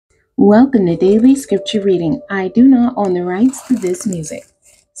Welcome to Daily Scripture Reading. I do not own the rights to this music.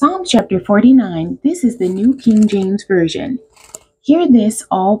 Psalm chapter 49. This is the New King James Version. Hear this,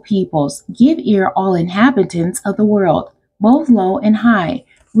 all peoples. Give ear, all inhabitants of the world, both low and high,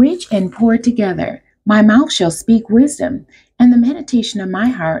 rich and poor together. My mouth shall speak wisdom, and the meditation of my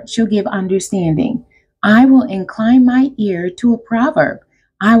heart shall give understanding. I will incline my ear to a proverb.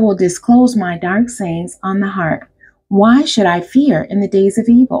 I will disclose my dark sayings on the heart. Why should I fear in the days of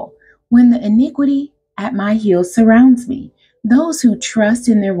evil, when the iniquity at my heels surrounds me? Those who trust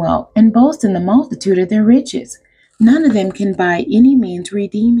in their wealth and boast in the multitude of their riches. None of them can by any means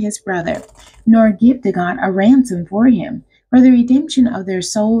redeem his brother, nor give to God a ransom for him. For the redemption of their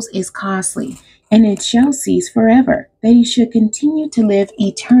souls is costly, and it shall cease forever, that he should continue to live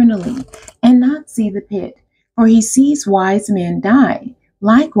eternally, and not see the pit. For he sees wise men die.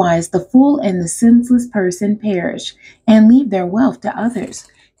 Likewise, the fool and the senseless person perish, and leave their wealth to others.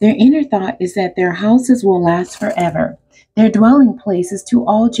 Their inner thought is that their houses will last forever, their dwelling places to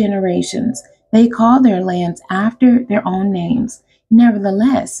all generations. They call their lands after their own names.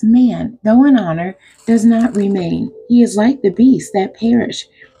 Nevertheless, man, though in honor, does not remain. He is like the beasts that perish.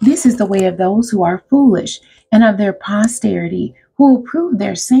 This is the way of those who are foolish, and of their posterity, who will prove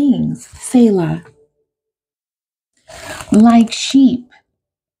their sayings. Selah. Like sheep,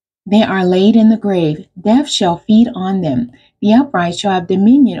 they are laid in the grave. Death shall feed on them. The upright shall have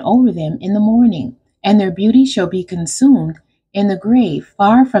dominion over them in the morning, and their beauty shall be consumed in the grave,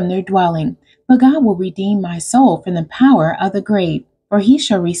 far from their dwelling. But God will redeem my soul from the power of the grave, for he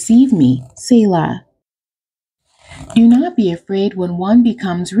shall receive me. Selah. Do not be afraid when one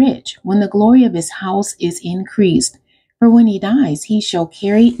becomes rich, when the glory of his house is increased. For when he dies, he shall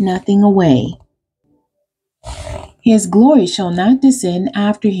carry nothing away. His glory shall not descend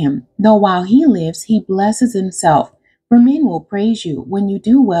after him, though while he lives he blesses himself. For men will praise you when you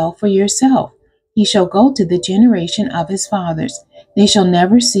do well for yourself. He shall go to the generation of his fathers. They shall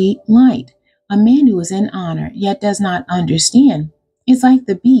never see light. A man who is in honor, yet does not understand, is like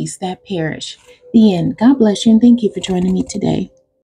the beasts that perish. The end. God bless you, and thank you for joining me today.